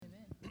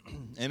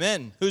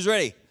Amen. Who's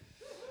ready?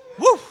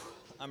 Woo!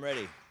 I'm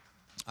ready.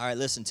 All right,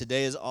 listen,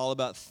 today is all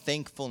about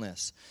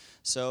thankfulness.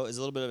 So it's a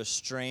little bit of a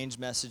strange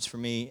message for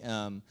me,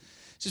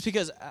 just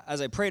because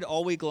as I prayed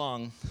all week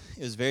long,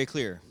 it was very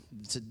clear.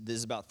 This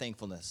is about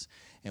thankfulness.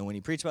 And when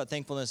you preach about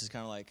thankfulness, it's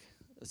kind of like,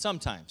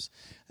 sometimes,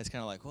 it's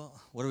kind of like, well,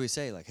 what do we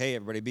say? Like, hey,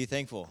 everybody, be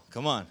thankful.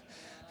 Come on.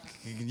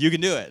 You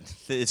can do it.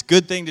 It's a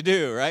good thing to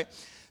do, right?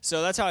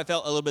 So that's how I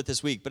felt a little bit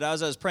this week. But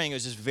as I was praying, it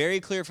was just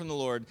very clear from the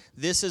Lord,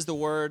 this is the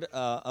word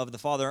of the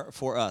Father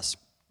for us.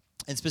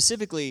 And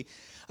specifically,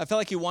 I felt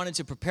like He wanted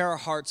to prepare our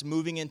hearts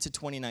moving into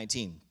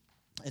 2019.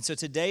 And so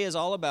today is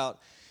all about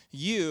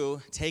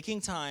you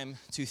taking time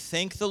to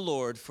thank the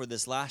Lord for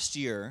this last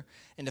year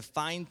and to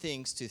find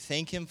things to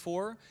thank Him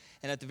for.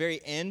 And at the very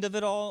end of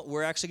it all,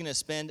 we're actually going to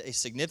spend a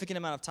significant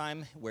amount of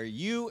time where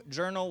you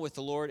journal with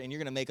the Lord and you're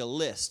going to make a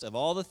list of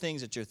all the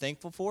things that you're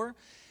thankful for.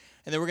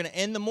 And then we're going to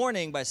end the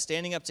morning by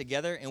standing up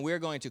together and we're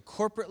going to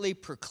corporately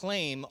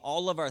proclaim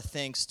all of our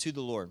thanks to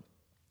the Lord.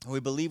 And we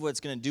believe what it's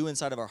going to do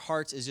inside of our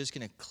hearts is just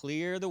going to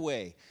clear the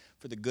way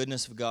for the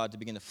goodness of God to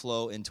begin to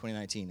flow in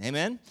 2019.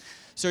 Amen?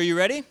 So are you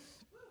ready?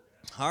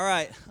 All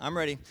right, I'm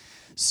ready.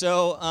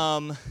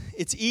 So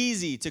it's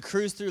easy to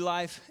cruise through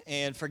life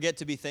and forget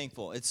to be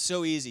thankful. It's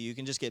so easy. You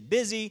can just get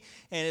busy,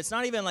 and it's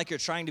not even like you're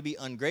trying to be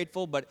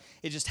ungrateful, but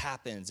it just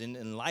happens,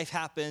 and life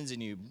happens,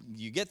 and you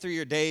get through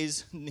your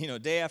days,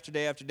 day after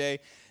day after day,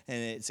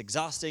 and it's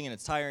exhausting and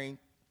it's tiring,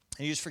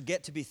 and you just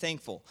forget to be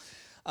thankful.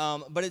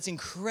 But it's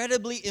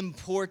incredibly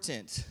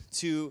important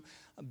to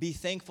be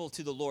thankful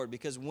to the Lord,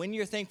 because when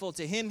you're thankful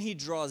to Him, He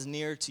draws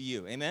near to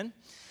you. Amen?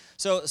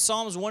 So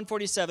Psalms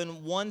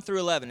 147, 1 through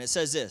 11, it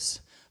says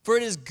this: "For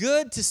it is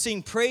good to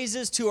sing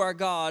praises to our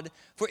God,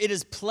 for it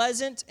is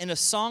pleasant, and a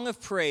song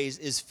of praise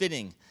is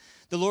fitting.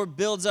 The Lord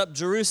builds up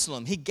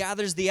Jerusalem. He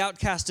gathers the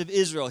outcast of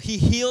Israel. He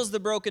heals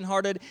the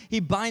brokenhearted. He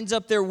binds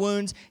up their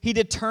wounds. He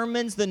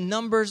determines the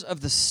numbers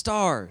of the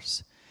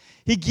stars.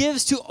 He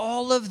gives to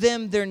all of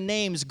them their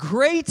names.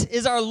 Great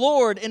is our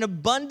Lord and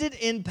abundant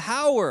in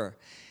power.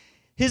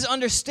 His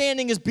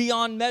understanding is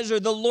beyond measure.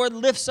 The Lord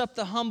lifts up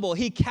the humble.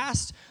 He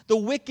casts the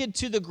wicked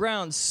to the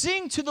ground.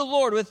 Sing to the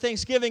Lord with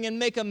thanksgiving and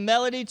make a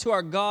melody to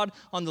our God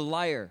on the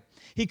lyre.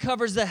 He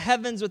covers the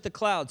heavens with the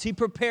clouds. He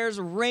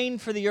prepares rain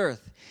for the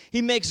earth.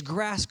 He makes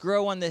grass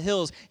grow on the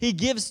hills. He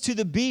gives to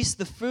the beasts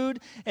the food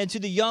and to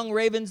the young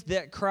ravens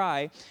that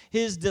cry.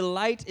 His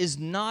delight is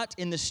not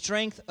in the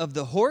strength of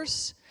the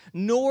horse,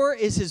 nor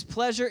is His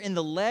pleasure in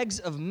the legs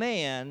of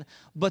man,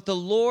 but the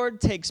Lord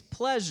takes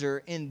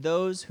pleasure in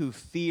those who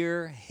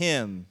fear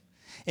Him,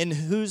 and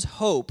whose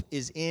hope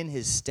is in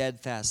His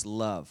steadfast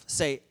love."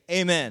 Say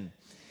amen.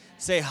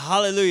 Say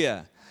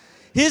hallelujah.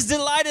 "His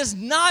delight is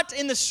not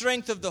in the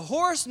strength of the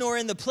horse, nor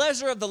in the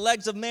pleasure of the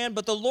legs of man,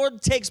 but the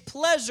Lord takes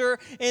pleasure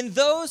in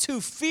those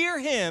who fear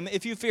Him."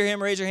 If you fear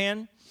Him, raise your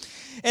hand.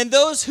 "And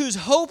those whose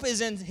hope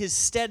is in His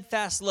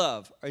steadfast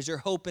love." Or is your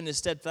hope in His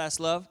steadfast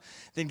love?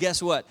 Then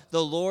guess what?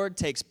 The Lord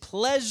takes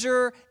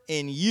pleasure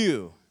in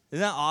you.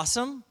 Isn't that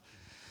awesome?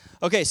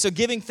 Okay, so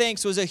giving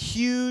thanks was a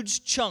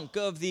huge chunk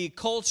of the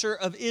culture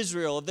of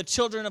Israel, of the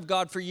children of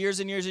God for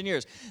years and years and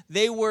years.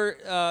 They were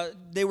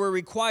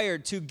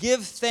required to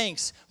give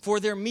thanks for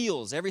their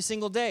meals every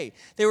single day.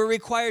 They were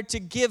required to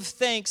give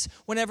thanks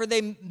whenever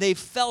they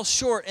fell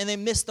short and they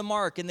missed the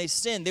mark and they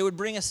sinned. They would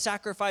bring a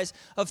sacrifice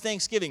of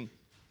thanksgiving.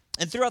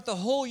 And throughout the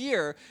whole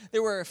year,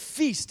 there were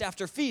feast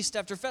after feast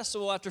after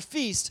festival after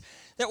feast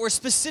that were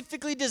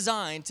specifically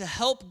designed to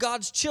help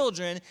God's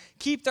children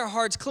keep their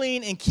hearts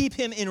clean and keep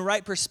Him in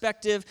right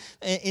perspective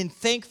in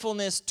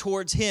thankfulness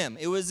towards Him.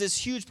 It was this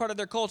huge part of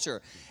their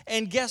culture.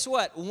 And guess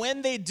what?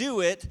 When they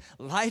do it,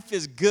 life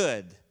is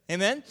good.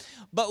 Amen?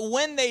 But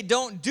when they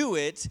don't do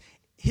it,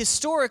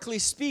 historically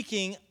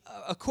speaking,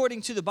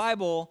 according to the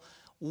Bible,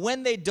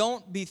 when they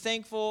don't be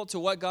thankful to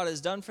what God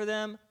has done for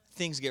them,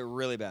 things get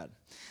really bad.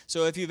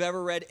 So if you've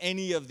ever read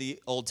any of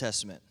the Old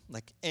Testament,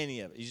 like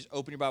any of it, you just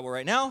open your Bible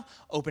right now,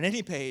 open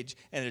any page,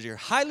 and you're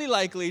highly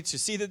likely to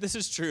see that this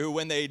is true.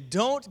 When they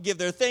don't give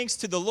their thanks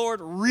to the Lord,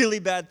 really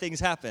bad things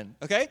happen,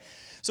 okay?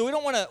 So we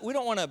don't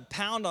want to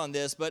pound on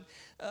this, but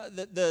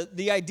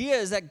the idea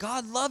is that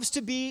God loves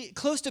to be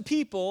close to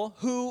people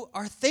who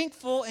are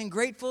thankful and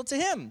grateful to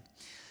Him.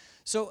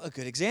 So a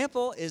good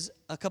example is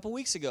a couple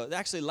weeks ago,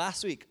 actually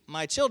last week,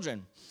 my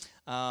children.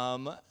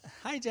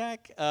 Hi,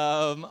 Jack.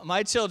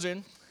 My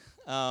children,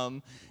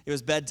 it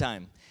was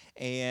bedtime,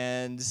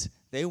 and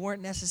they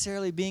weren't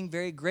necessarily being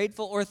very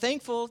grateful or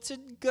thankful to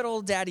good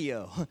old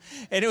Daddy-O.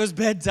 And it was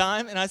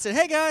bedtime, and I said,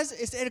 "Hey, guys,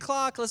 it's 8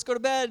 o'clock. Let's go to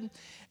bed."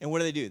 And what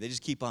do? They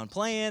just keep on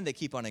playing. They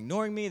keep on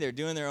ignoring me. They're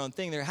doing their own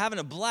thing. They're having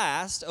a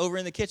blast over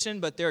in the kitchen,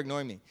 but they're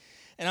ignoring me.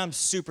 And I'm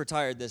super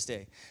tired this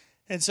day.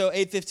 And so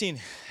 8:15,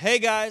 "Hey,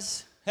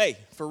 guys. Hey,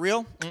 for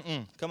real?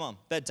 Come on,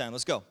 bedtime.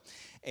 Let's go."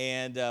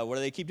 And what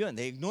do they keep doing?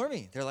 They ignore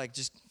me. They're like,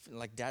 just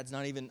like Dad's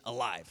not even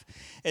alive.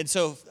 And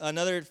so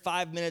another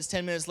 5 minutes,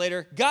 10 minutes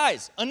later,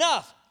 "Guys,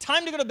 enough.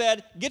 Time to go to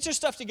bed. Get your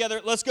stuff together.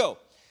 Let's go."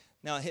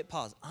 Now hit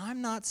pause.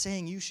 I'm not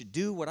saying you should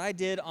do what I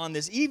did on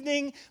this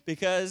evening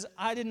because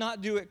I did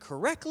not do it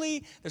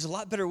correctly. There's a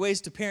lot better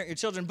ways to parent your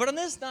children. But on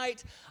this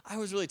night, I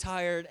was really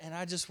tired and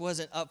I just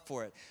wasn't up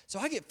for it. So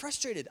I get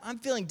frustrated. I'm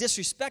feeling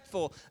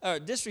disrespected.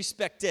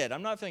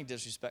 I'm not feeling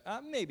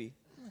maybe.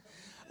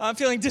 I'm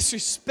feeling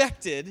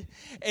disrespected.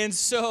 And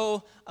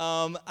so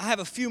I have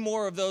a few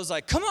more of those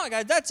like, come on,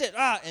 guys, that's it.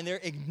 And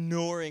they're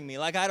ignoring me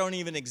like I don't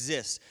even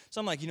exist.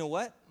 So I'm like, you know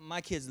what? My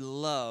kids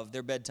love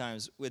their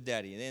bedtimes with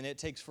daddy. And it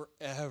takes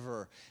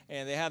forever.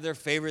 And they have their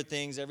favorite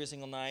things every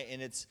single night.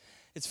 And it's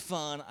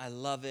fun. I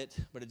love it.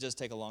 But it does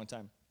take a long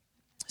time.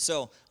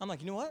 So I'm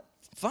like, you know what?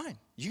 Fine.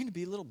 You're going to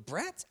be little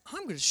brats?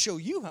 I'm going to show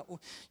you how,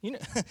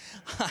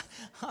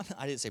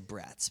 I didn't say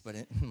brats, but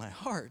in my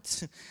heart.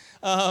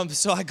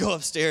 So I go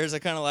upstairs. I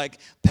kind of like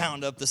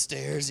pound up the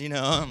stairs,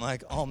 I'm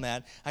like all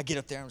mad. I get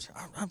up there.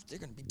 They're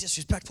going to be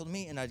disrespectful to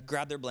me. And I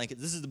grab their blanket.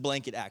 This is the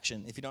blanket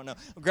action, if you don't know.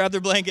 I grab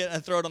their blanket, I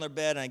throw it on their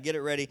bed, and I get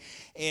it ready.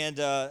 And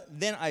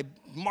then I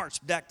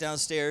march back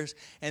downstairs,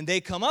 and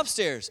they come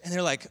upstairs. And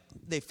they're like,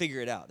 they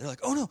figure it out. They're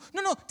like, oh,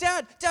 no,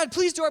 Dad,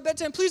 please do our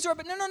bedtime. Please do our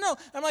bedtime. No.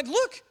 I'm like,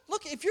 look,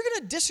 if you're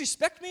going to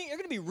disrespect me, you're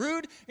going to be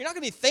rude, you're not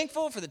going to be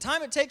thankful for the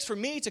time it takes for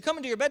me to come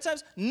into your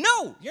bedtimes.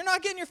 No, you're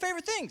not getting your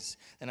favorite things.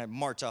 And I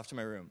march off to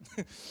my room.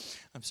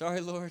 I'm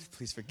sorry, Lord.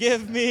 Please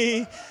forgive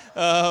me.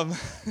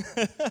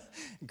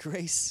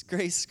 Grace.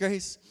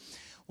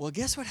 Well,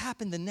 guess what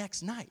happened the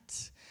next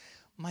night?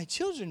 My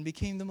children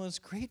became the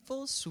most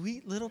grateful,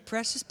 sweet, little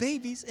precious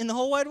babies in the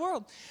whole wide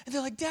world. And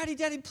they're like, Daddy,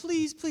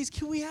 please,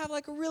 can we have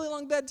like a really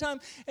long bedtime?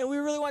 And we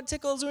really want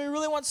tickles, and we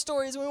really want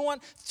stories, and we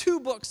want 2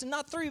 books and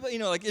not 3, but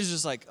it's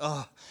just like,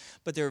 oh.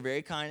 But they were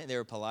very kind, and they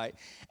were polite.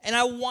 And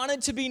I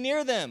wanted to be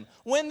near them.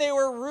 When they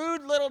were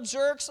rude little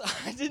jerks,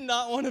 I did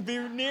not want to be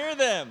near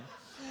them.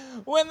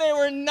 When they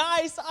were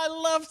nice, I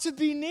loved to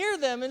be near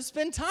them and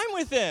spend time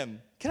with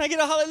them. Can I get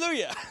a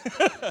hallelujah?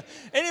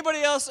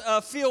 Anybody else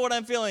feel what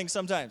I'm feeling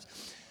sometimes?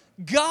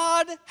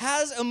 God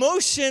has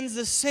emotions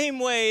the same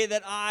way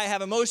that I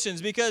have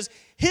emotions because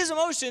his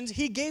emotions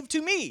he gave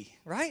to me,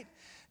 right?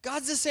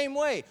 God's the same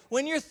way.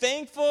 When you're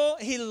thankful,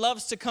 he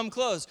loves to come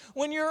close.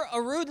 When you're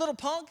a rude little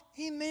punk,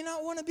 he may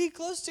not want to be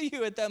close to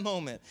you at that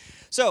moment.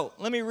 So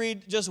let me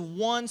read just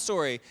one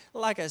story.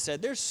 Like I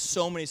said, there's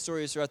so many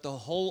stories throughout the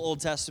whole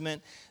Old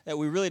Testament that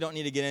we really don't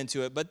need to get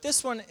into it. But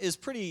this one is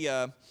pretty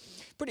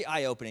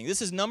eye-opening.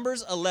 This is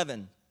Numbers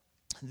 11.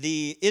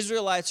 The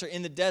Israelites are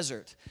in the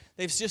desert.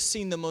 They've just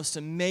seen the most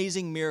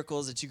amazing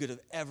miracles that you could have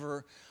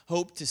ever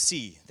hoped to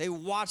see. They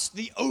watched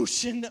the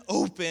ocean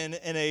open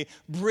and a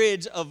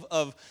bridge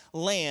of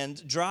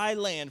land, dry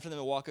land for them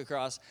to walk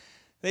across.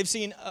 They've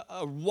seen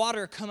a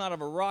water come out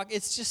of a rock.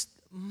 It's just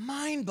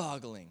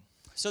mind-boggling.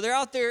 So they're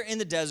out there in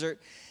the desert,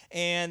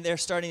 and they're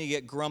starting to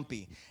get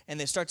grumpy, and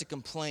they start to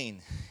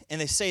complain. And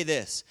they say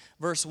this,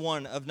 verse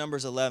 1 of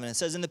Numbers 11. It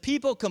says, "And the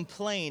people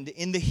complained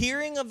in the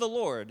hearing of the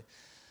Lord,"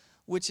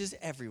 which is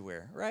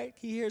everywhere, right?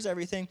 He hears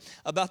everything,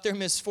 "about their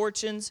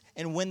misfortunes.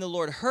 And when the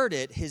Lord heard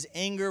it, his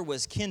anger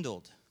was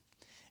kindled.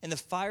 And the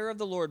fire of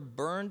the Lord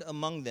burned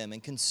among them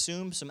and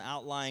consumed some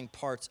outlying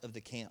parts of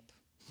the camp."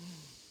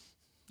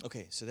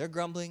 Okay, so they're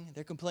grumbling,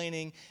 they're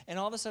complaining, and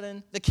all of a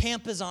sudden, the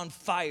camp is on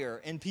fire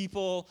and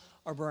people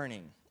are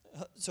burning.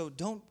 So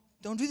don't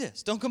do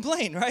this. Don't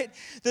complain, right?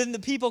 Then the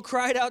people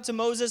cried out to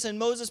Moses, and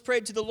Moses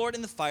prayed to the Lord,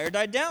 and the fire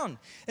died down.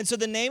 And so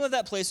the name of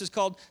that place was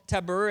called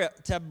Taberah,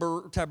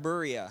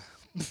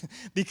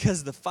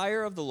 because the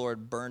fire of the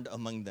Lord burned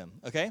among them,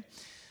 okay?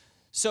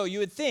 So you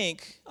would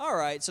think, all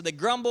right, so they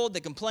grumbled, they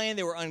complained,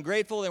 they were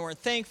ungrateful, they weren't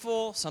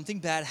thankful, something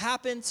bad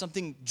happened,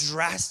 something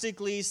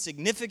drastically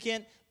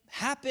significant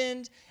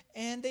happened,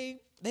 and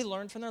they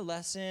learned from their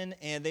lesson,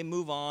 and they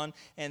move on,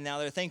 and now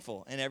they're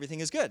thankful, and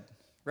everything is good,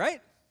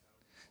 right?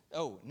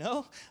 Oh,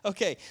 no?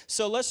 Okay,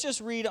 so let's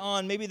just read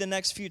on maybe the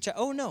next few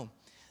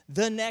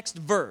the next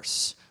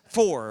verse,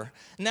 4.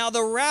 "Now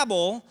the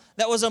rabble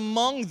that was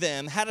among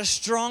them had a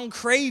strong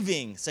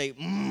craving." Say,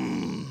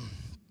 "And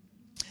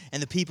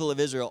the people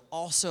of Israel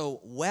also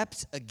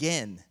wept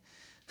again."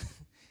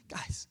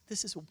 Guys,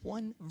 this is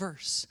one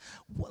verse,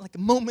 like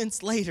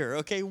moments later,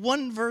 okay?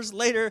 One verse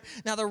later.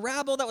 "Now the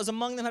rabble that was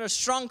among them had a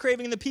strong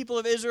craving, and the people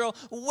of Israel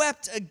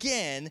wept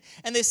again.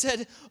 And they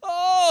said,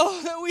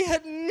 'Oh, that we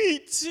had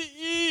meat to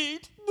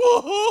eat.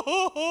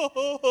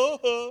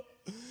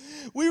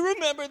 We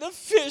remember the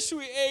fish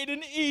we ate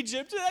in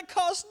Egypt, and that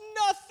cost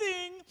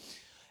nothing.'"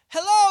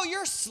 Hello,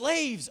 you're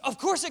slaves. Of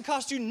course it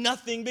cost you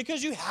nothing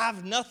because you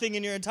have nothing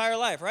in your entire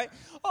life, right?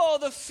 "Oh,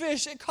 the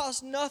fish, it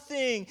cost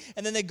nothing."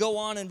 And then they go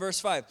on in verse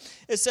 5.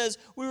 It says,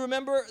 "We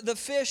remember the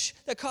fish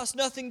that cost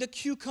nothing, the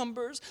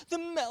cucumbers, the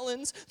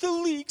melons, the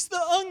leeks, the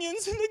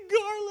onions, and the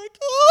garlic.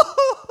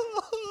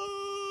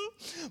 Oh,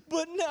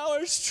 but now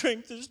our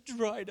strength is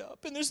dried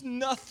up, and there's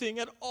nothing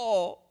at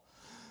all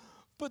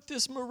but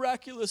this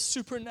miraculous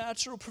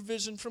supernatural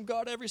provision from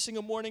God every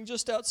single morning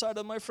just outside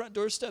of my front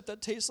doorstep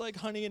that tastes like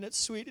honey, and it's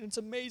sweet, and it's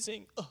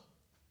amazing."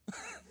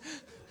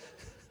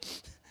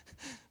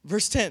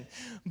 Verse 10,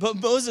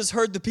 But Moses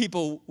heard the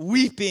people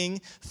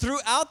weeping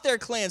throughout their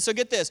clans. So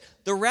get this.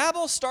 The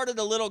rabble started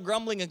a little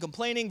grumbling and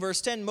complaining.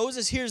 Verse 10,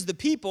 Moses hears the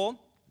people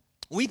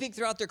weeping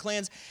throughout their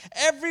clans.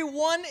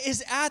 Everyone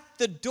is at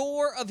the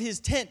door of his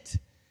tent.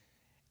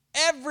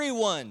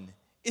 Everyone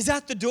is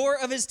at the door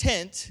of his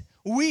tent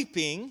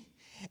weeping.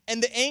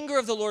 And the anger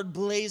of the Lord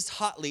blazed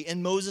hotly,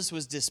 and Moses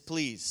was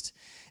displeased.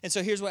 And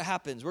so here's what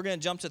happens. We're going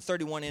to jump to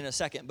 31 in a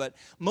second. But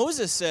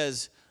Moses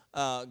says,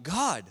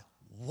 God,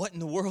 what in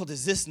the world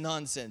is this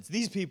nonsense?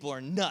 These people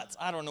are nuts.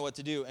 I don't know what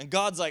to do. And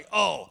God's like,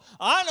 oh,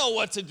 I know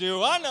what to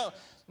do. I know.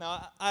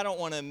 Now, I don't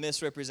want to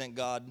misrepresent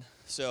God,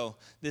 so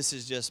this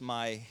is just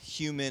my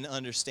human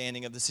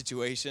understanding of the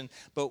situation.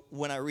 But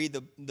when I read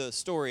the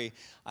story,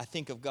 I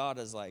think of God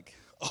as like,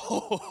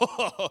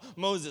 oh,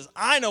 Moses,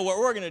 I know what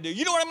we're going to do.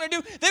 You know what I'm going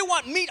to do? They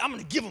want meat. I'm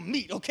going to give them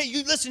meat. Okay,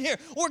 you listen here.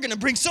 We're going to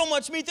bring so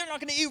much meat. They're not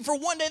going to eat for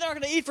one day. They're not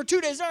going to eat for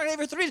 2 days. They're not going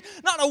to eat for 3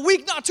 days. Not a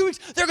week, not 2 weeks.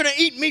 They're going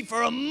to eat meat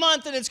for a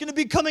month, and it's going to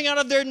be coming out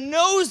of their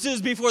noses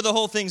before the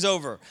whole thing's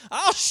over.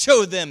 I'll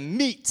show them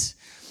meat.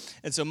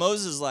 And so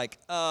Moses is like,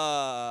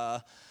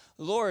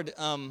 Lord,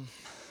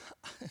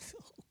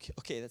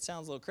 okay, that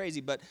sounds a little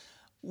crazy, but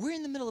we're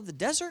in the middle of the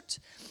desert,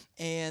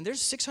 and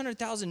there's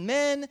 600,000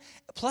 men,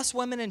 plus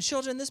women and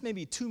children. This may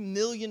be 2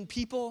 million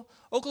people.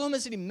 Oklahoma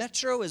City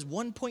Metro is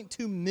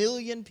 1.2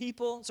 million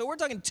people. So we're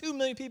talking 2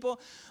 million people.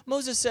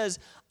 Moses says,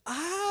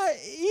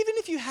 even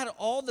if you had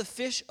all the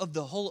fish of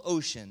the whole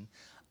ocean,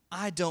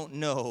 I don't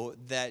know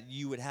that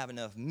you would have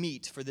enough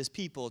meat for this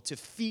people to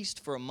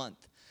feast for a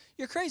month.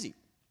 You're crazy.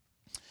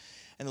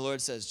 And the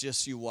Lord says,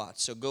 just you watch.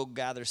 So go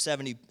gather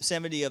 70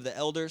 of the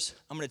elders.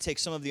 I'm going to take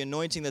some of the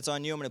anointing that's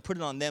on you. I'm going to put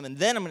it on them. And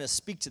then I'm going to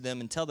speak to them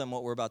and tell them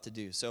what we're about to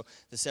do. So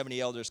the 70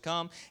 elders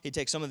come. He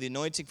takes some of the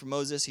anointing from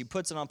Moses. He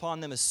puts it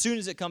upon them. As soon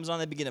as it comes on,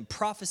 they begin to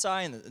prophesy.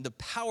 And the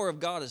power of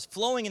God is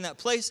flowing in that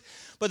place.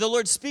 But the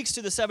Lord speaks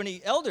to the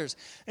 70 elders.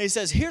 And he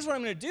says, here's what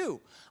I'm going to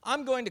do.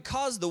 I'm going to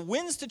cause the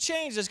winds to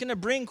change. It's going to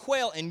bring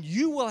quail. And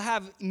you will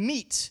have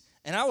meat.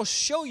 And I will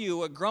show you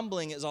what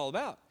grumbling is all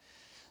about.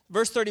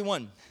 Verse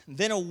 31,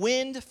 then a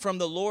wind from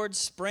the Lord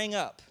sprang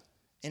up,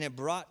 and it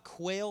brought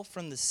quail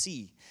from the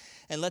sea,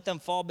 and let them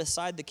fall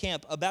beside the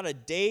camp, about a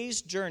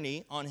day's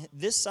journey on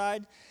this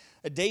side,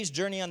 a day's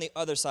journey on the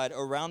other side,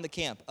 around the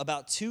camp,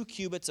 about 2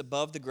 cubits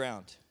above the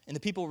ground. And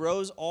the people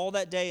rose all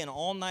that day and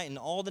all night and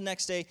all the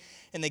next day,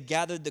 and they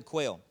gathered the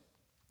quail.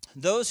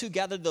 Those who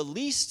gathered the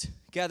least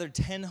gathered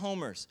 10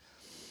 homers,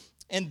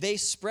 and they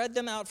spread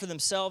them out for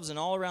themselves and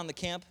all around the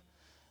camp.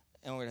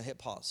 And we're going to hit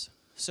pause.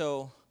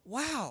 So,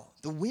 wow,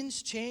 the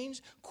winds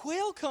change,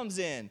 quail comes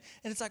in.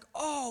 And it's like,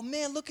 oh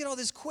man, look at all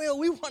this quail.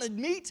 We wanted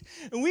meat,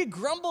 and we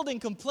grumbled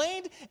and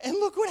complained, and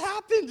look what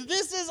happened.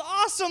 This is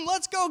awesome.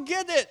 Let's go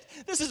get it.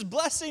 This is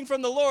blessing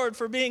from the Lord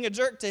for being a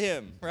jerk to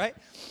him, right?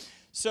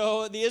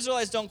 So the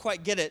Israelites don't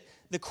quite get it.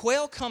 The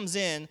quail comes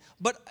in,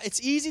 but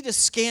it's easy to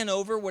scan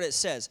over what it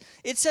says.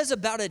 It says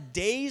about a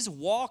day's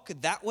walk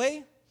that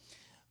way,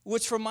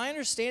 which from my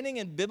understanding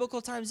in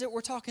biblical times,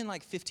 we're talking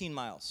like 15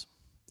 miles,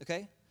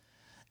 okay?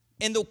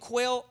 And the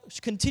quail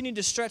continued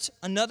to stretch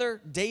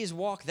another day's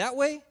walk that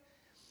way.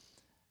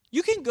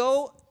 You can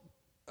go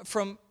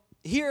from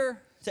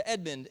here to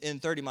Edmond in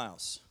 30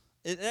 miles.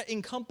 That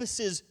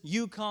encompasses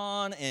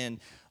Yukon and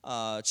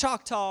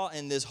Choctaw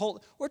and this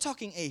whole, we're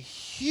talking a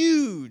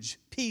huge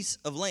piece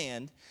of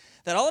land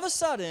that all of a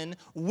sudden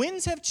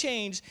winds have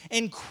changed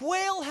and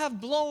quail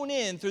have blown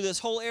in through this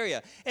whole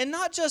area. And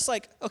not just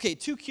like, okay,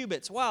 2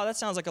 cubits. Wow, that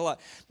sounds like a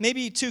lot.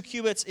 Maybe 2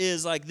 cubits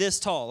is like this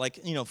tall, like,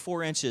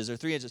 4 inches or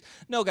 3 inches.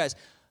 No, guys,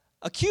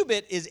 a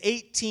cubit is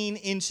 18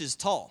 inches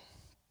tall.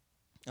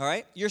 All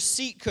right? Your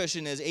seat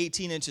cushion is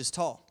 18 inches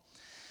tall.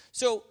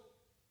 So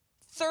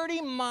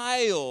 30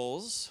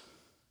 miles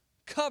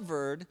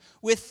covered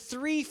with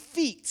 3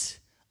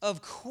 feet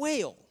of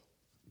quail.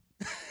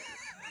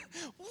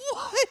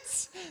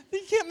 What?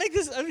 You can't make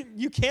this. I mean,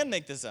 you can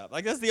make this up.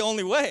 Like, that's the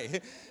only way.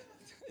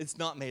 It's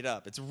not made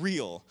up. It's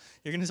real.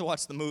 You're going to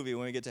watch the movie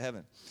when we get to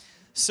heaven.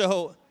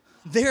 So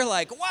they're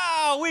like,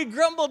 wow, we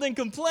grumbled and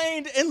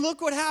complained, and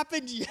look what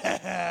happened.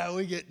 Yeah,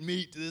 we get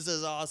meat. This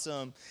is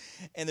awesome.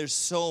 And there's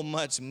so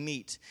much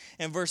meat.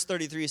 And verse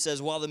 33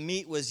 says, while the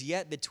meat was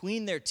yet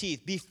between their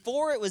teeth,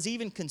 before it was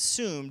even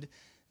consumed,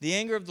 the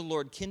anger of the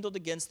Lord kindled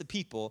against the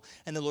people,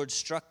 and the Lord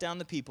struck down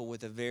the people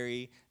with a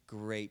very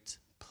great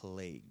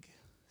plague.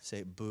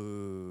 Say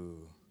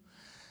boo.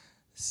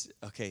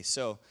 Okay,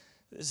 so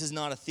this is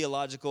not a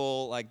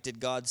theological, like, did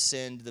God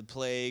send the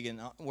plague?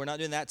 And we're not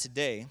doing that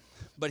today.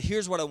 But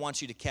here's what I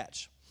want you to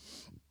catch.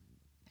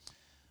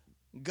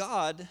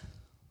 God,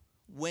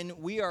 when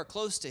we are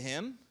close to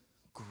him,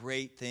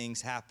 great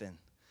things happen.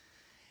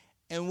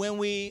 And when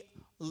we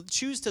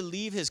choose to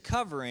leave his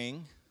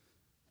covering,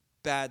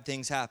 bad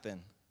things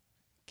happen.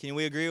 Can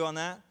we agree on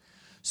that?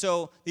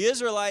 So the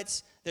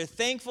Israelites, they're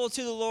thankful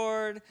to the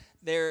Lord.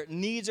 Their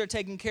needs are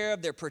taken care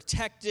of. They're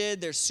protected.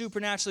 They're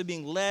supernaturally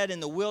being led in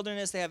the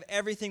wilderness. They have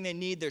everything they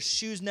need. Their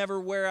shoes never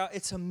wear out.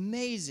 It's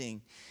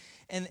amazing.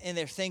 and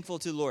they're thankful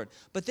to the Lord.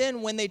 But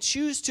then when they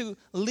choose to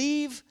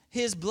leave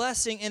his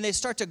blessing and they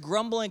start to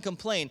grumble and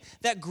complain,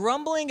 that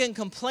grumbling and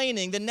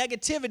complaining, the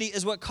negativity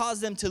is what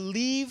caused them to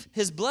leave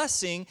his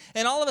blessing,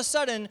 and all of a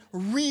sudden,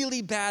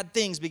 really bad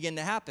things begin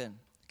to happen,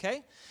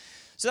 okay?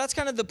 So that's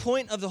kind of the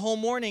point of the whole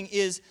morning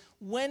is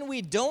when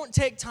we don't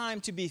take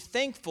time to be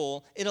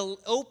thankful, it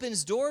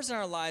opens doors in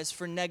our lives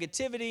for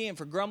negativity and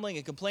for grumbling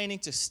and complaining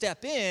to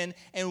step in.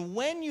 And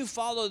when you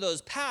follow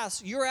those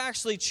paths, you're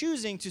actually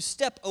choosing to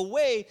step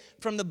away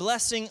from the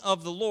blessing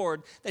of the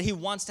Lord that he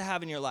wants to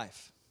have in your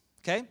life,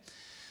 okay?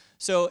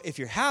 So if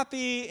you're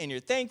happy and you're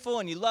thankful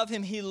and you love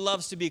him, he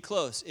loves to be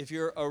close. If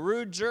you're a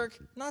rude jerk,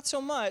 not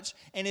so much.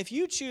 And if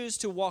you choose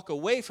to walk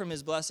away from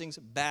his blessings,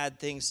 bad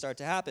things start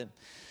to happen.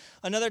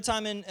 Another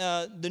time in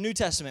the New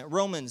Testament,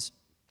 Romans,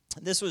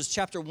 this was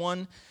chapter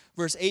 1,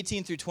 verse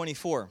 18 through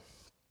 24.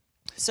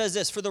 It says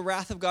this, "For the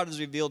wrath of God is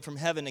revealed from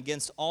heaven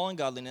against all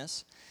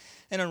ungodliness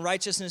and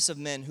unrighteousness of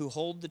men who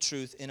hold the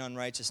truth in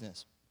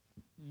unrighteousness.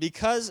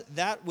 Because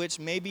that which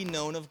may be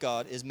known of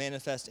God is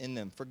manifest in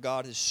them, for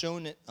God has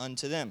shown it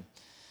unto them.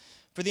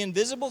 For the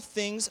invisible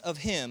things of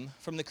him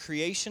from the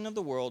creation of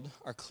the world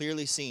are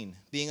clearly seen,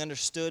 being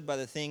understood by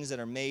the things that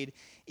are made,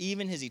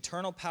 even his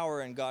eternal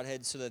power and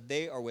Godhead, so that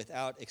they are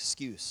without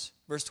excuse."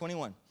 Verse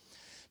 21,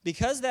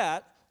 "Because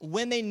that,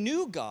 when they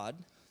knew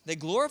God, they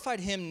glorified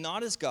him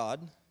not as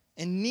God,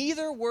 and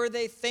neither were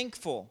they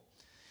thankful,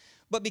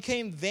 but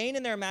became vain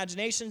in their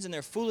imaginations, and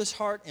their foolish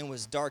heart and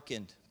was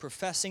darkened.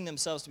 Professing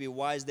themselves to be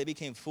wise, they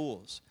became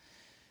fools,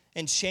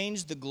 and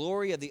changed the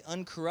glory of the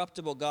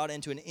uncorruptible God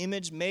into an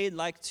image made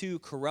like to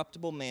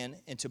corruptible man,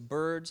 and to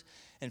birds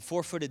and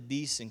four-footed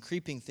beasts and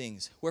creeping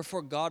things.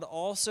 Wherefore God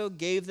also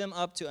gave them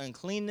up to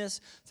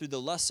uncleanness through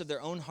the lusts of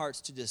their own hearts,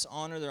 to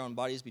dishonor their own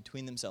bodies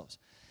between themselves."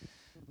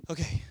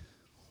 Okay,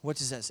 what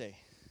does that say?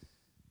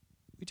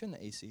 We turn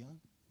the AC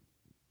on?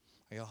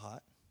 Are y'all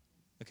hot?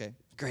 Okay,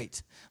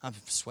 great. I'm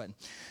sweating.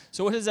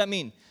 So what does that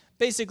mean?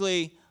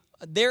 Basically,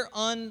 their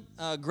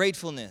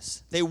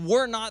ungratefulness. They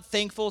were not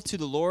thankful to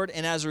the Lord,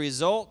 and as a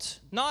result,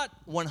 not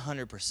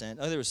 100%,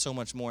 there was so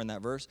much more in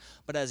that verse,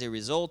 but as a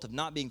result of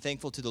not being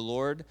thankful to the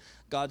Lord,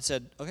 God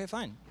said, okay,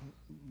 fine,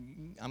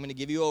 I'm going to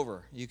give you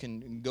over. You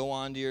can go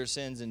on to your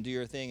sins and do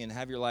your thing and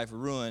have your life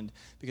ruined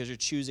because you're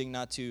choosing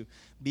not to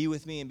be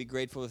with me and be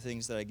grateful for the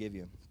things that I give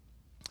you.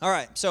 All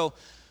right, so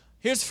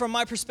here's from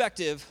my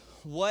perspective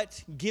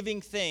what giving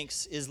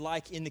thanks is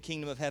like in the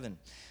kingdom of heaven.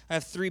 I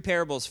have 3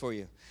 parables for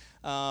you.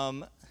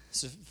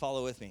 So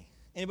follow with me.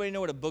 Anybody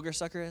know what a booger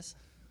sucker is?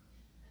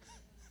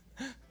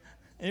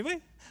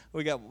 Anybody?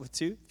 We got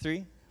 2,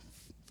 3,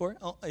 4.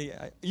 Oh,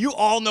 yeah. You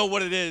all know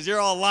what it is. You're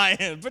all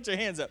lying. Put your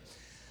hands up.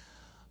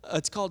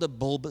 It's called a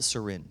bulb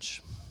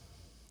syringe.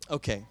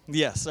 Okay.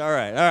 Yes. All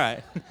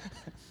right.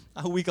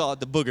 We call it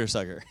the booger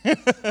sucker.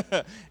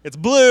 It's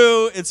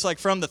blue. It's like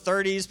from the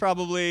 30s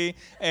probably,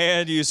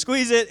 and you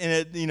squeeze it, and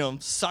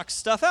it sucks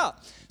stuff out.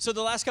 So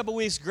the last couple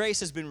weeks, Grace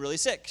has been really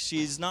sick.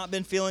 She's not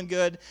been feeling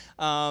good.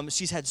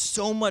 She's had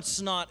so much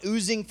snot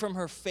oozing from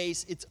her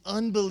face. It's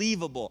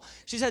unbelievable.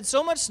 She's had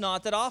so much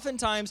snot that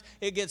oftentimes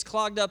it gets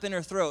clogged up in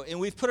her throat. And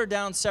we've put her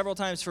down several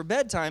times for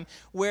bedtime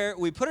where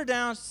we put her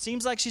down,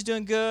 seems like she's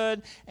doing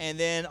good, and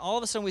then all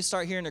of a sudden we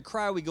start hearing her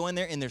cry. We go in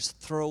there, and there's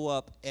throw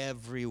up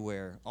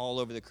everywhere, all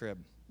over the crib.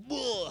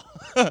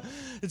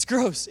 It's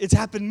gross. It's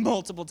happened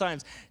multiple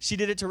times. She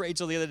did it to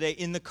Rachel the other day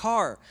in the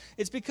car.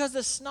 It's because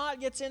the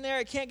snot gets in there.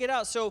 It can't get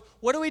out. So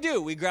what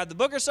do? We grab the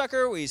booger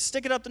sucker. We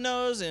stick it up the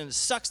nose, and it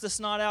sucks the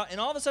snot out. And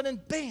all of a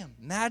sudden, bam,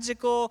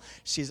 magical.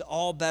 She's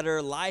all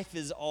better. Life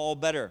is all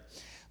better.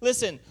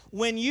 Listen,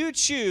 when you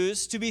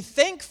choose to be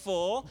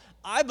thankful,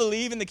 I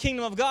believe in the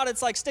kingdom of God,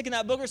 it's like sticking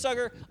that booger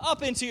sucker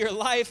up into your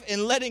life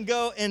and letting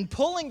go and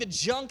pulling the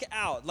junk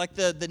out, like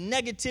the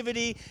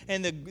negativity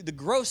and the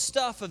gross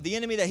stuff of the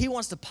enemy that he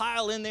wants to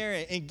pile in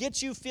there and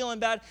get you feeling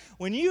bad.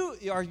 When you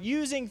are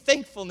using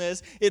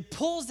thankfulness, it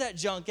pulls that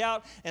junk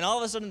out, and all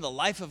of a sudden the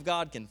life of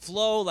God can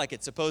flow like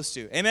it's supposed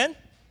to. Amen?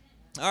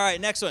 All right,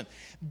 next one.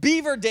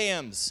 Beaver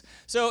dams.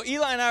 So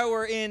Eli and I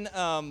were in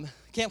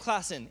Camp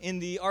Klassen in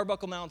the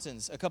Arbuckle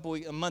Mountains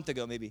a month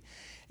ago maybe.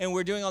 And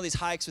we're doing all these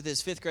hikes with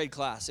his 5th grade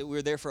class. We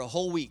were there for a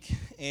whole week.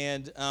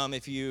 And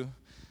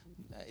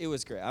it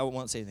was great. I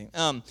won't say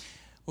anything.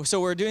 So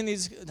we're doing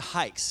these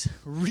hikes,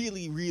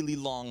 really, really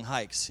long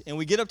hikes. And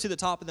we get up to the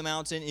top of the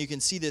mountain, and you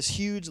can see this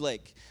huge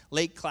lake,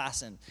 Lake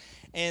Klassen.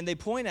 And they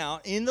point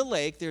out in the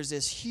lake, there's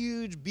this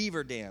huge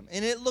beaver dam.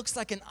 And it looks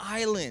like an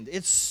island.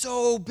 It's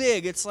so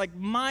big. It's like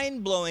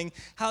mind-blowing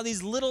how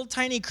these little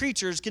tiny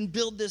creatures can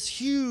build this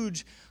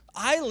huge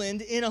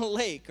island in a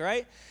lake,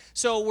 right?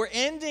 So we're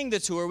ending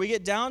the tour. We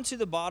get down to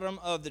the bottom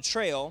of the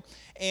trail,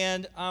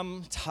 and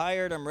I'm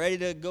tired. I'm ready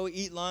to go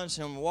eat lunch,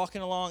 and I'm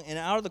walking along, and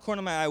out of the corner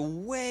of my eye,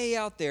 way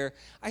out there,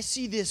 I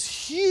see this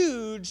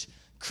huge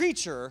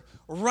creature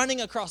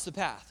running across the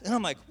path. And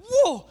I'm like,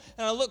 whoa!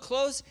 And I look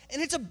close,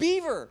 and it's a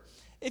beaver.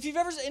 If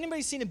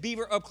anybody seen a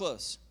beaver up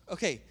close?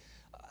 Okay.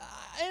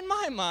 In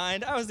my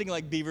mind, I was thinking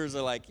like beavers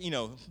are like,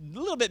 a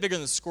little bit bigger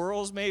than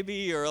squirrels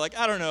maybe, or like,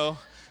 I don't know.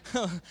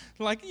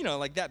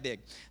 like that big.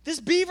 This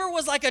beaver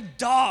was like a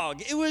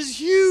dog. It was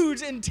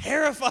huge and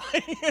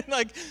terrifying.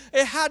 Like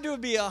it had to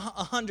be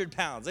 100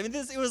 pounds. I mean,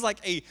 it was like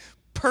a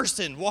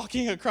person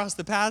walking across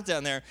the path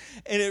down there,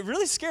 and it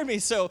really scared me.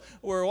 So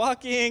we're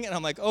walking, and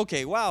I'm like,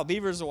 okay, wow,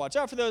 beavers will watch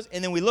out for those.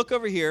 And then we look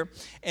over here,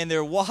 and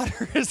their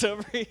water is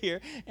over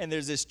here, and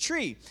there's this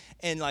tree,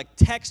 and like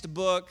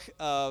textbook,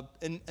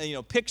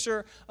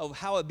 picture of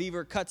how a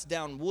beaver cuts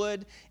down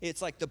wood.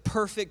 It's like the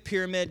perfect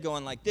pyramid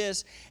going like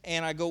this.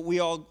 And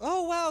we all,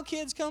 oh wow,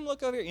 kids, come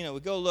look over here. We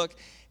go look.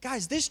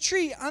 Guys, this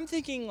tree, I'm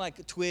thinking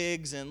like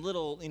twigs and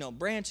little,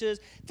 branches.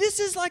 This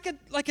is like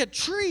a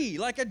tree,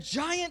 like a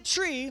giant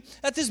tree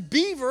that this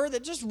beaver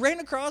that just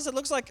ran across. It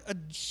looks like a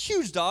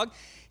huge dog.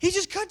 He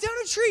just cut down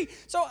a tree.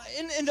 So,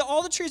 and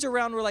all the trees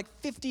around were like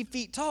 50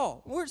 feet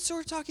tall. We're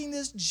talking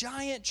this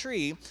giant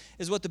tree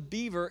is what the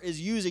beaver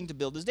is using to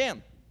build his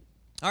dam.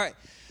 All right.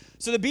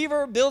 So the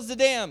beaver builds the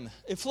dam.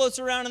 It floats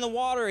around in the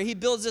water. He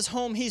builds this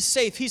home. He's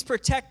safe. He's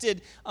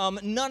protected.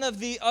 None of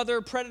the other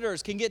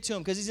predators can get to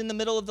him because he's in the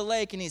middle of the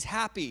lake and he's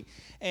happy.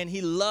 And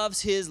he loves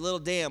his little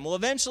dam. Well,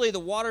 eventually the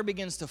water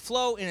begins to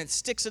flow and it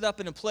sticks it up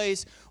in a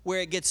place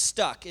where it gets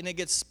stuck. And it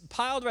gets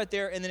piled right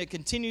there, and then it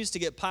continues to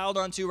get piled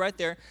onto right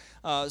there.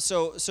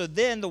 So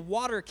then the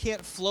water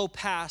can't flow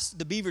past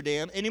the beaver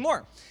dam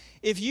anymore.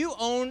 If you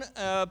own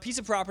a piece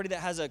of property that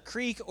has a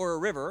creek or a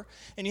river,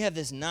 and you have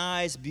this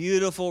nice,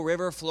 beautiful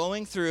river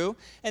flowing through,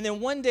 and then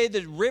one day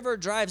the river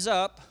drives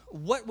up,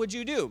 what would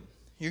you do?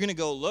 You're going to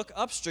go look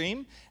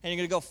upstream, and you're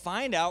going to go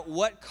find out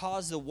what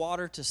caused the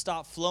water to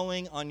stop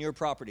flowing on your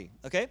property,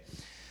 okay?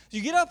 You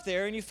get up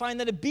there, and you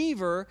find that a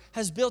beaver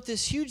has built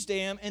this huge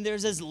dam, and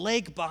there's this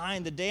lake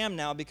behind the dam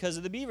now because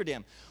of the beaver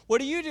dam. What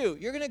do?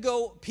 You're going to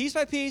go piece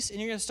by piece, and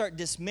you're going to start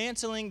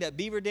dismantling that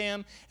beaver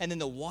dam, and then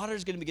the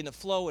water's going to begin to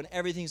flow, and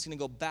everything's going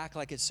to go back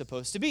like it's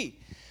supposed to be.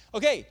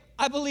 Okay,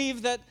 I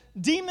believe that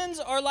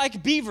demons are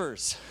like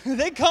beavers.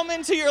 They come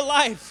into your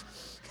life.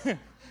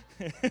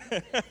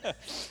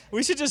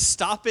 We should just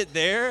stop it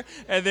there,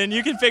 and then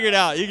you can figure it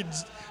out. You can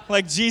just,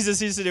 like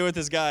Jesus used to do with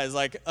his guys.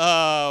 Like,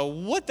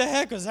 what the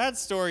heck was that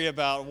story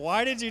about?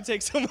 Why did you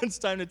take so much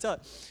time to tell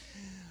it?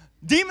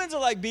 Demons are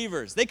like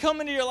beavers. They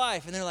come into your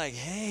life, and they're like,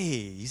 hey,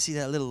 you see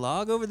that little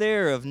log over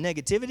there of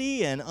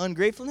negativity and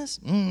ungratefulness?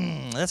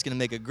 That's going to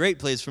make a great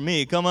place for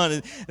me. Come on.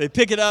 And they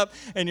pick it up,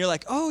 and you're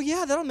like, oh,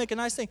 yeah, that'll make a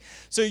nice thing.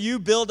 So you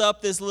build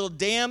up this little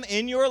dam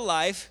in your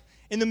life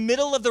in the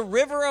middle of the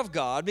river of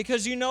God,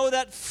 because you know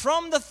that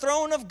from the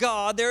throne of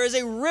God, there is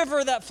a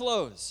river that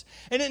flows,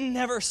 and it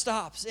never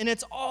stops, and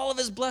it's all of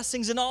his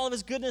blessings and all of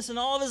his goodness and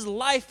all of his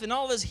life and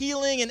all of his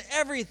healing and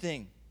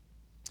everything.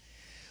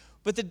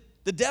 But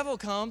the devil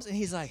comes, and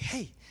he's like,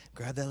 hey,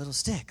 grab that little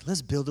stick.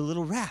 Let's build a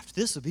little raft.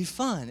 This will be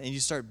fun. And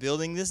you start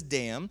building this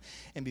dam,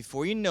 and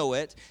before you know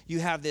it, you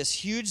have this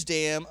huge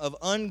dam of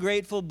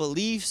ungrateful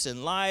beliefs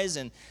and lies,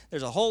 and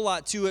there's a whole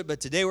lot to it,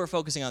 but today we're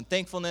focusing on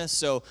thankfulness.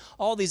 So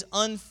all these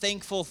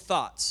unthankful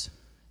thoughts.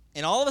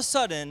 And all of a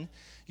sudden,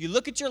 you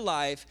look at your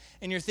life,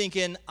 and you're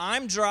thinking,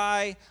 I'm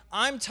dry,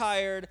 I'm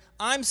tired,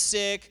 I'm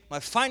sick, my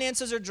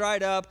finances are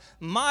dried up,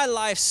 my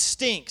life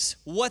stinks.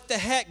 What the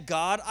heck,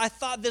 God? I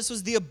thought this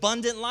was the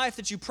abundant life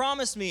that you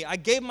promised me. I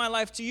gave my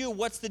life to you.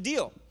 What's the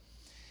deal?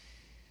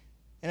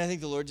 And I think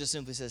the Lord just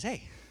simply says,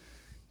 hey,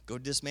 go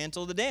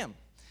dismantle the dam.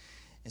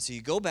 And so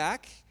you go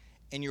back,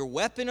 and your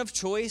weapon of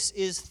choice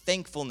is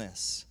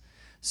thankfulness.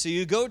 So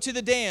you go to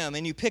the dam,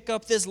 and you pick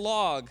up this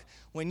log.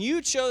 When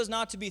you chose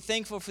not to be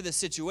thankful for the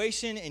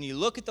situation, and you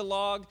look at the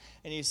log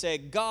and you say,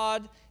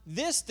 God,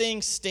 this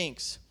thing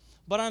stinks,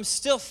 but I'm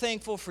still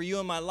thankful for you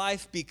in my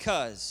life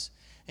because,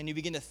 and you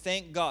begin to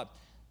thank God.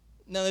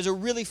 Now, there's a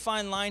really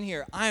fine line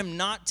here. I am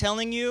not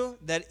telling you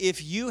that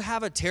if you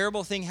have a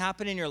terrible thing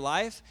happen in your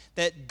life,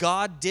 that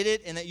God did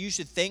it and that you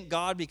should thank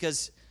God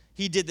because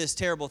he did this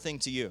terrible thing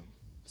to you.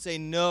 Say,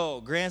 no,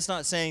 Grant's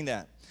not saying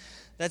that.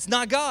 That's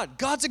not God.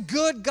 God's a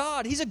good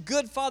God. He's a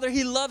good Father.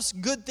 He loves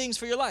good things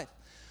for your life.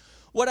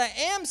 What I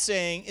am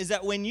saying is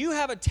that when you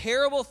have a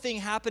terrible thing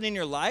happen in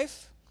your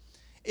life,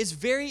 it's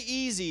very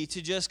easy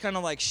to just kind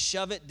of like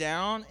shove it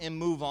down and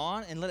move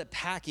on and let it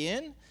pack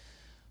in.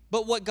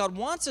 But what God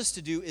wants us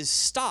to do is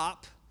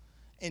stop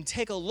and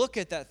take a look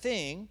at that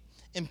thing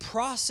and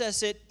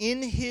process it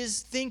in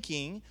his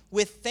thinking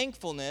with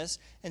thankfulness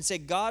and say,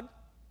 God,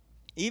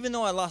 even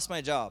though I lost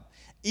my job,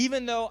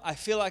 even though I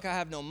feel like I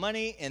have no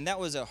money and that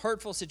was a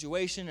hurtful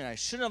situation and I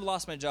shouldn't have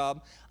lost my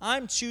job,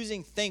 I'm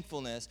choosing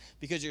thankfulness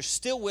because you're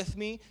still with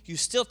me. You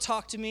still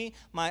talk to me.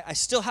 I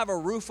still have a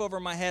roof over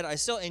my head.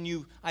 And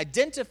you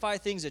identify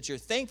things that you're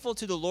thankful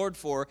to the Lord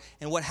for.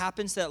 And what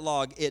happens to that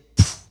log? It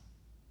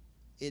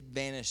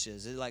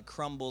vanishes. It like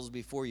crumbles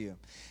before you.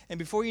 And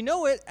before you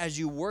know it, as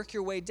you work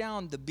your way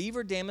down, the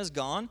beaver dam is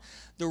gone.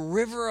 The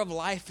river of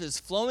life is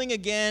flowing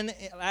again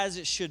as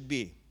it should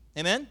be.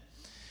 Amen?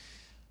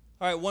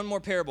 All right, one more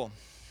parable.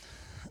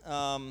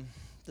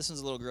 This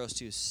one's a little gross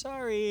too.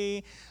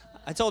 Sorry.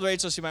 I told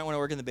Rachel she might want to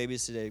work in the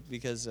babies today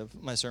because of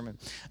my sermon.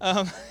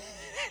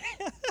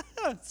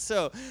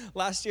 So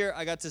last year,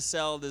 I got to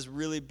sell this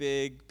really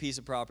big piece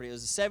of property. It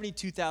was a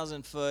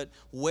 72,000 foot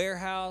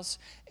warehouse,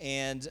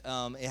 and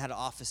it had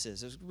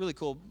offices. It was really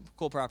cool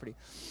property.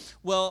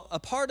 Well, a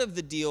part of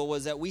the deal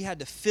was that we had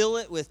to fill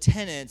it with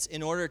tenants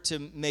in order to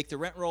make the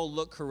rent roll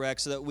look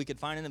correct so that we could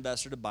find an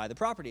investor to buy the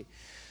property.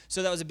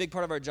 So that was a big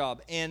part of our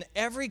job. And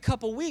every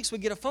couple weeks,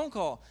 we'd get a phone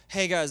call.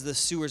 Hey, guys, the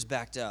sewer's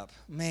backed up.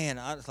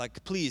 Man,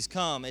 please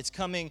come. It's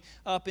coming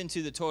up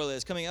into the toilet.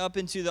 It's coming up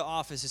into the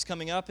office. It's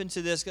coming up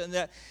into this and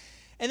that.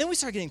 And then we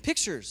started getting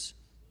pictures.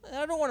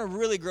 I don't want to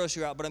really gross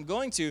you out, but I'm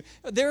going to.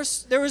 There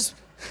was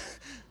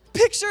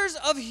pictures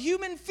of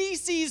human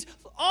feces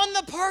on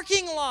the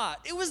parking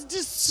lot. It was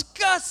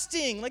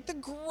disgusting, like the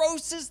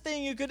grossest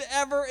thing you could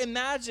ever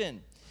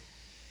imagine.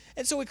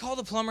 And so we call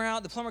the plumber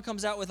out. The plumber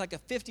comes out with like a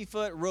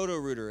 50-foot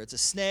Roto-Rooter. It's a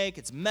snake.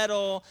 It's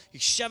metal. You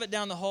shove it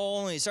down the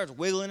hole, and he starts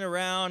wiggling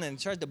around and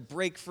tries to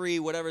break free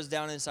whatever's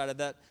down inside of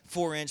that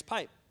 4-inch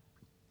pipe.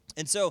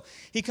 And so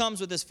he comes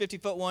with this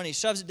 50-foot one. He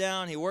shoves it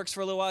down. He works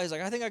for a little while. He's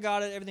like, I think I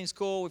got it. Everything's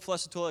cool. We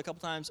flushed the toilet a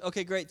couple times.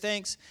 Okay, great.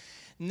 Thanks.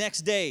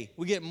 Next day,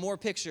 we get more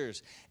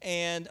pictures.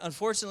 And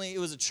unfortunately, it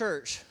was a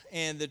church.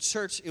 And the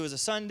church, it was a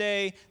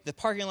Sunday. The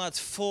parking lot's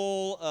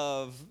full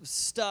of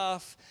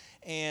stuff.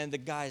 And the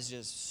guy's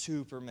just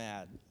super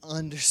mad,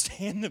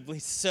 understandably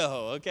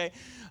so, okay?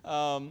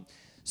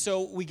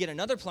 So we get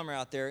another plumber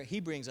out there.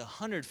 He brings a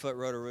 100-foot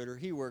Roto-Rooter.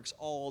 He works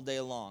all day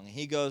long.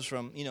 He goes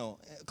from,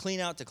 clean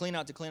out to clean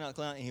out to clean out to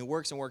clean out, and he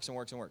works and works and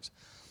works and works.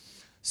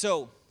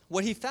 So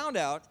what he found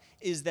out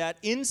is that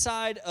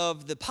inside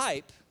of the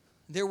pipe,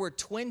 there were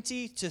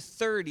 20 to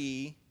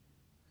 30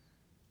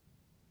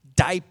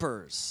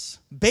 diapers,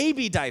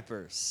 baby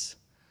diapers.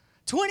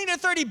 20 to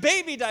 30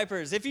 baby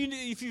diapers. If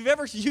you've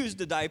ever used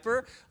a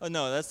diaper,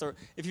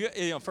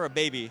 for a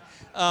baby.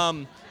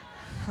 I'm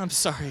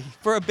sorry.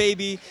 For a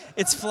baby,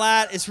 it's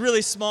flat, it's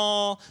really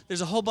small. There's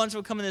a whole bunch of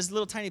them come in this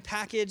little tiny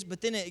package, but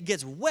then it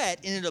gets wet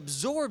and it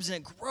absorbs and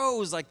it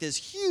grows like this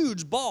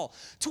huge ball.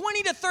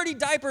 20 to 30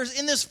 diapers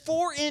in this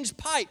 4-inch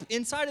pipe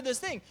inside of this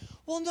thing.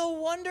 Well, no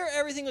wonder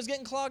everything was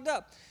getting clogged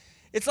up.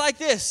 It's like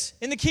this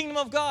in the kingdom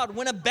of God.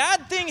 When a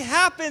bad thing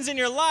happens in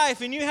your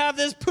life and you have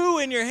this poo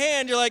in your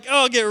hand, you're like,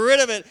 oh, get rid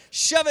of it.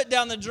 Shove it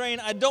down the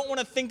drain. I don't want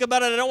to think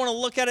about it. I don't want to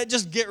look at it.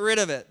 Just get rid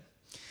of it.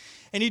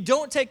 And you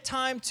don't take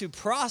time to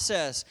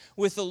process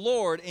with the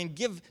Lord and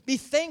be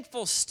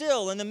thankful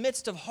still in the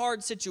midst of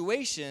hard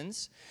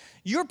situations,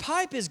 your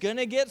pipe is going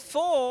to get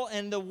full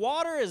and the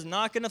water is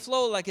not going to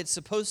flow like it's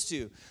supposed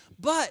to.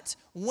 But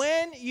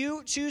when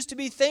you choose to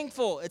be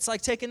thankful, it's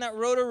like taking that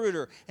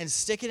Roto-Rooter and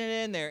sticking it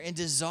in there and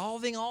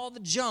dissolving all the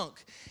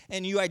junk.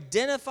 And you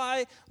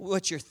identify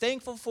what you're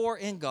thankful for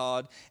in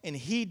God, and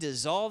He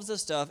dissolves the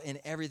stuff, and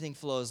everything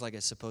flows like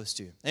it's supposed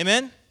to.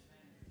 Amen?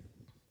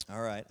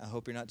 All right. I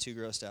hope you're not too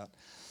grossed out.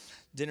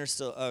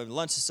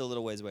 Lunch is still a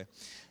little ways away.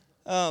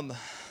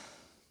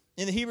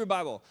 In the Hebrew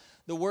Bible,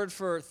 the word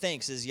for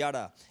thanks is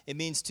yada. It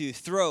means to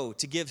throw,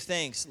 to give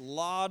thanks,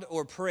 laud,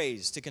 or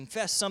praise, to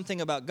confess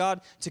something about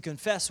God, to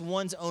confess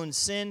one's own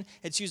sin.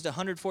 It's used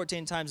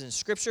 114 times in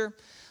Scripture.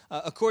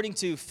 According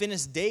to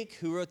Finis Dake,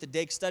 who wrote the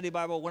Dake Study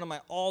Bible, one of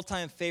my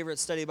all-time favorite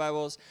study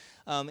Bibles,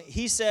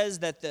 he says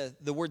that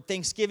the word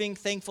thanksgiving,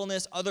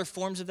 thankfulness, other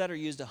forms of that are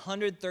used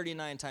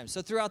 139 times.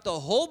 So throughout the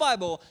whole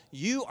Bible,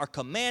 you are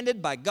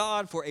commanded by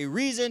God for a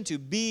reason to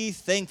be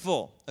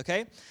thankful,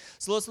 okay?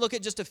 So let's look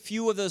at just a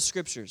few of those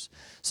scriptures.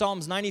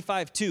 Psalms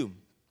 95:2.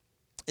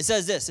 It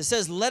says this. It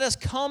says, let us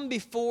come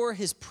before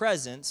His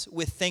presence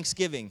with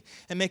thanksgiving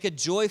and make a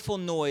joyful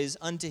noise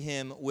unto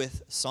Him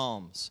with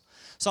psalms.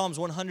 Psalms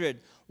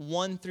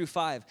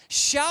 100:1-5.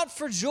 Shout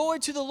for joy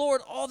to the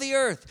Lord, all the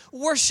earth.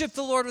 Worship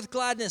the Lord with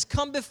gladness.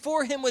 Come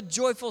before Him with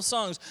joyful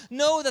songs.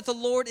 Know that the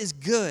Lord is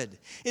good.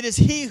 It is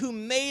He who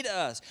made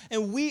us,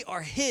 and we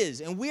are His.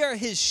 And we are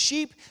His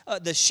sheep,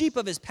 the sheep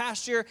of His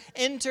pasture.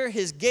 Enter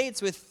His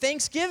gates with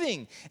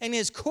thanksgiving and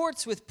His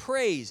courts with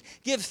praise.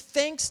 Give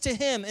thanks to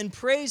Him and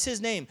praise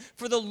His name.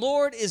 For the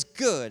Lord is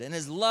good, and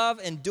His love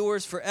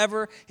endures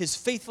forever. His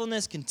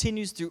faithfulness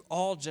continues through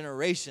all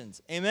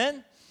generations.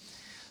 Amen?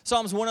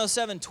 Psalms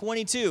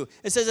 107:22,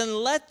 it says, and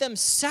let them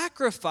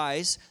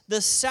sacrifice the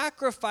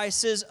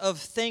sacrifices of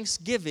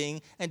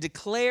thanksgiving and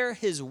declare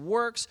His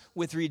works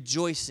with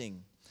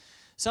rejoicing.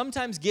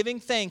 Sometimes giving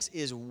thanks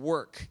is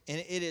work,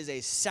 and it is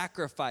a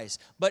sacrifice.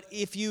 But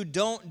if you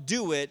don't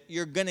do it,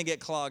 you're going to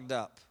get clogged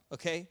up,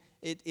 okay?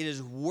 It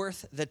is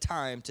worth the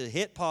time to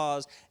hit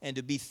pause and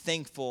to be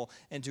thankful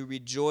and to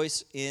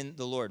rejoice in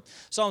the Lord.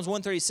 Psalms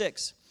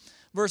 136,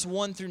 verse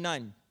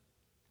 1-9.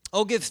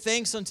 Oh, give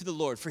thanks unto the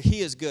Lord, for He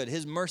is good.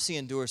 His mercy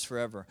endures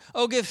forever.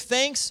 Oh, give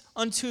thanks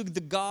unto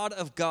the God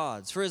of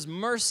gods, for His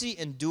mercy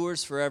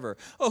endures forever.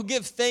 Oh,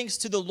 give thanks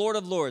to the Lord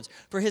of lords,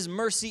 for His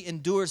mercy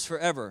endures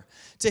forever.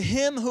 To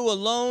Him who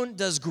alone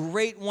does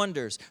great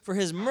wonders, for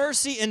His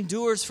mercy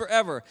endures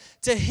forever.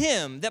 To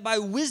Him that by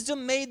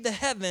wisdom made the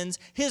heavens,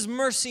 His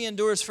mercy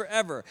endures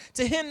forever.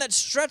 To Him that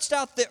stretched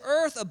out the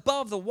earth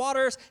above the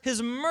waters,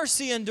 His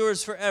mercy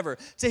endures forever.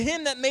 To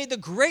Him that made the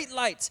great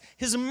lights,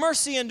 His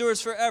mercy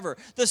endures forever.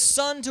 The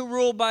sun to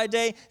rule by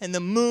day and the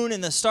moon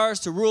and the stars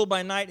to rule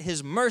by night.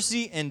 His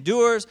mercy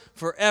endures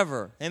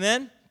forever.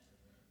 Amen?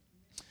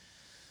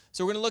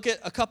 So we're going to look at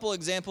a couple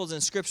examples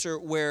in Scripture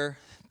where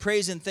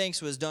praise and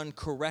thanks was done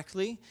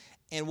correctly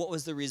and what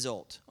was the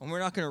result. And we're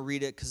not going to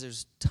read it because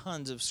there's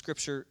tons of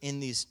Scripture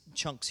in these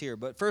chunks here.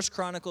 But 1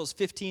 Chronicles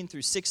 15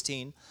 through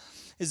 16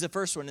 is the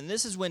first one. And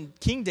this is when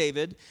King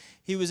David,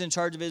 he was in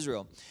charge of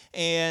Israel.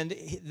 And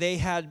they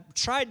had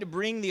tried to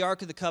bring the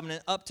Ark of the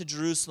Covenant up to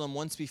Jerusalem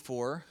once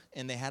before,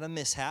 and they had a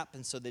mishap,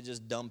 and so they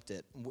just dumped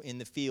it in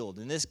the field.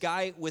 And this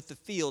guy with the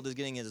field is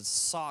getting his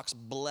socks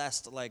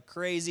blessed like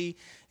crazy,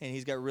 and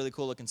he's got really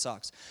cool-looking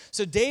socks.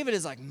 So David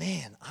is like,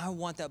 man, I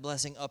want that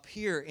blessing up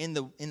here in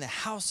the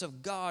house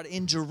of God,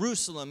 in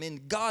Jerusalem,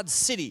 in God's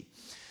city.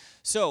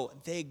 So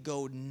they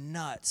go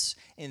nuts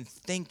in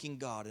thanking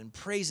God and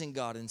praising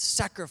God and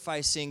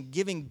sacrificing,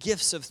 giving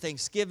gifts of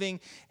thanksgiving,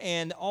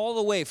 and all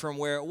the way from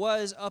where it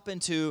was up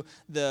into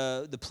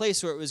the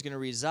place where it was going to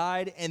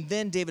reside. And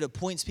then David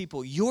appoints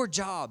people. Your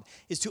job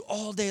is to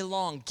all day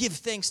long give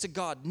thanks to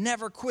God.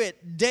 Never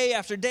quit. Day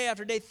after day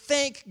after day.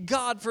 Thank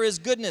God for his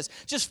goodness.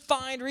 Just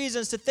find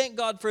reasons to thank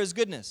God for his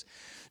goodness.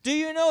 Do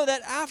you know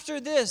that after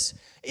this,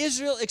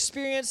 Israel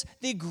experienced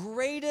the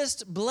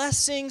greatest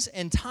blessings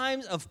and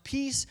times of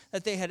peace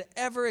that they had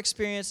ever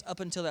experienced up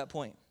until that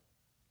point?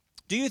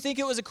 Do you think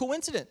it was a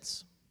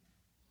coincidence?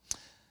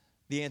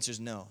 The answer is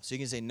no. So you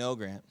can say no,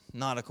 Grant,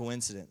 not a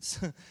coincidence.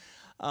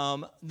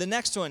 The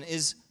next one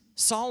is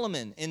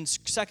Solomon in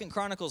 2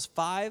 Chronicles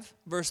 5,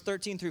 verse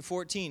 13 through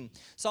 14.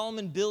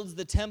 Solomon builds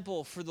the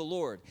temple for the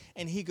Lord,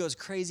 and he goes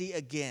crazy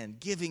again,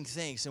 giving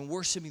thanks and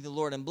worshiping the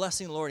Lord and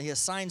blessing the Lord. He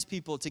assigns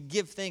people to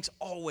give thanks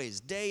always,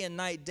 day and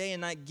night,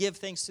 give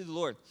thanks to the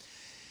Lord.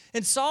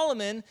 And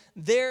Solomon,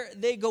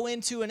 they go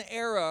into an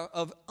era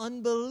of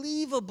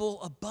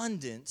unbelievable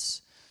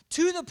abundance,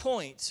 to the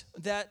point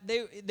that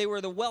they were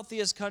the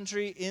wealthiest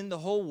country in the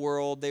whole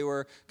world. They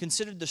were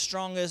considered the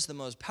strongest, the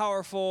most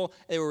powerful.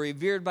 They were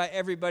revered by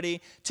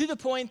everybody, to the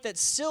point that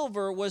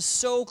silver was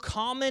so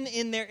common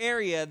in their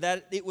area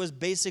that it was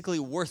basically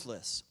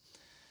worthless.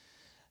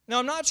 Now,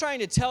 I'm not trying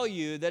to tell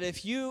you that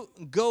if you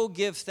go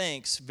give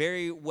thanks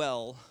very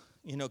well,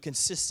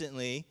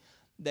 consistently,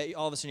 that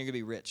all of a sudden you're going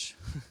to be rich.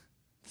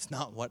 That's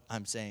not what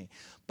I'm saying.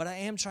 But I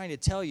am trying to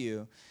tell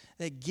you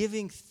that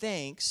giving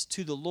thanks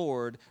to the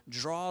Lord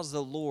draws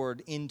the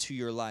Lord into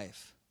your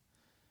life.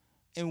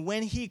 And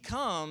when he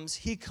comes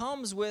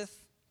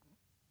with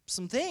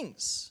some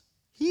things.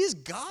 He is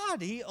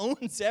God. He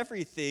owns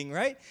everything,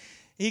 right?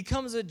 He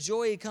comes with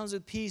joy. He comes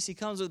with peace. He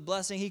comes with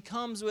blessing. He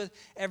comes with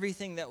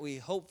everything that we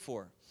hope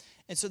for.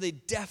 And so they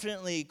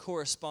definitely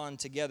correspond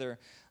together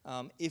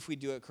if we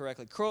do it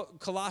correctly.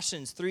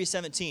 Colossians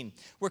 3:17,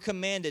 we're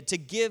commanded to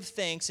give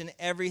thanks in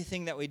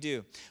everything that we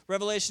do.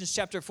 Revelations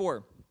chapter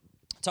 4.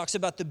 Talks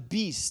about the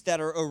beasts that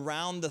are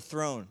around the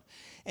throne.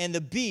 And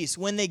the beasts,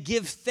 when they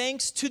give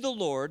thanks to the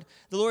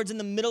Lord's in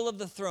the middle of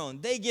the throne.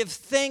 They give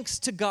thanks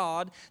to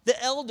God.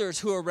 The elders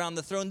who are around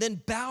the throne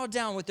then bow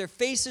down with their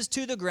faces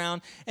to the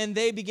ground, and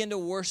they begin to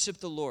worship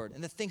the Lord.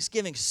 And the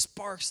thanksgiving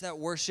sparks that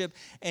worship,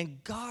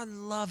 and God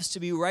loves to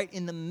be right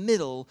in the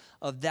middle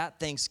of that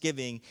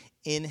thanksgiving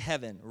in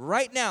heaven.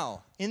 Right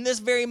now, in this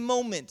very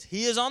moment,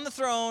 he is on the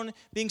throne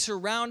being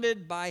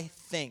surrounded by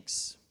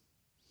thanks.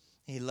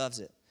 He loves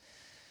it.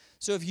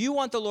 So if you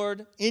want the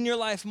Lord in your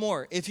life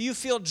more, if you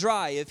feel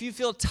dry, if you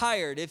feel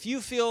tired, if you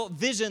feel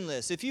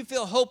visionless, if you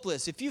feel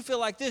hopeless, if you feel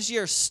like this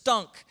year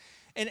stunk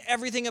and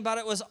everything about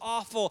it was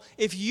awful,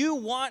 if you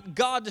want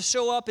God to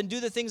show up and do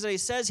the things that he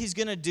says he's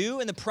going to do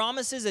and the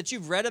promises that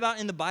you've read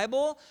about in the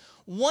Bible,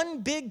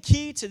 one big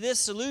key to this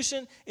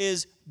solution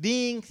is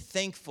being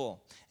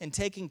thankful and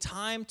taking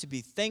time to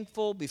be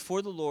thankful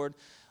before the Lord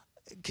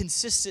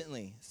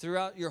consistently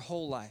throughout your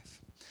whole life.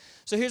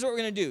 So here's what we're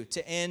going to do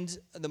to end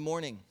the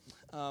morning.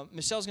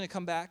 Michelle's going to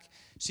come back.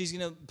 She's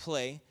going to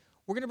play.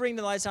 We're going to bring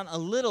the lights down a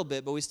little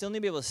bit, but we still need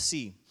to be able to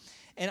see.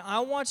 And I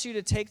want you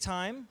to take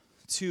time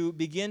to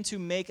begin to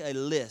make a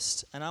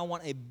list. And I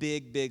want a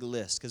big, big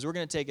list, because we're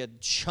going to take a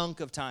chunk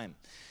of time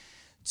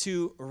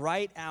to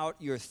write out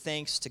your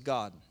thanks to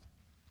God.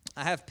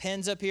 I have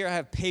pens up here. I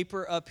have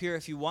paper up here.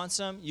 If you want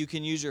some, you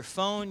can use your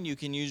phone. You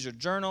can use your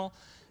journal,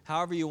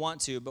 however you want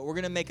to. But we're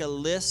going to make a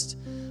list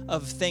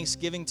of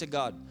thanksgiving to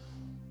God.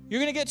 You're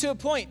going to get to a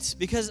point,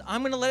 because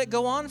I'm going to let it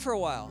go on for a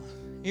while.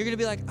 You're going to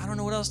be like, I don't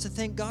know what else to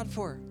thank God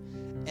for.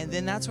 And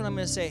then that's when I'm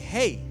going to say,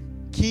 hey,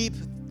 keep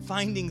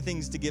finding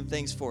things to give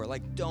thanks for.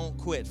 Like, don't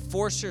quit.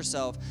 Force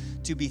yourself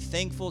to be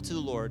thankful to the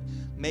Lord.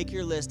 Make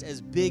your list as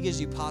big as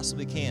you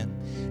possibly can.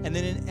 And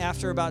then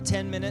after about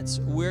 10 minutes,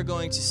 we're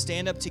going to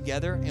stand up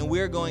together, and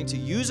we're going to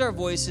use our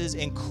voices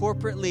and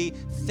corporately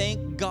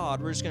thank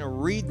God. We're just going to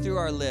read through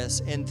our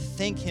list and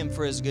thank him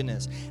for his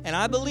goodness. And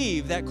I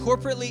believe that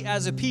corporately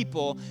as a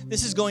people,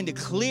 this is going to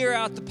clear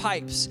out the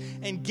pipes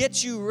and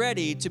get you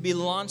ready to be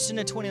launched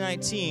into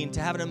 2019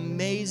 to have an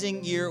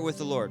amazing year with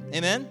the Lord.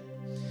 Amen?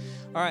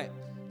 All right.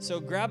 So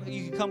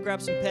you can come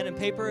grab some pen and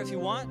paper if you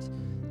want,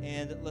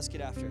 and let's get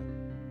after it.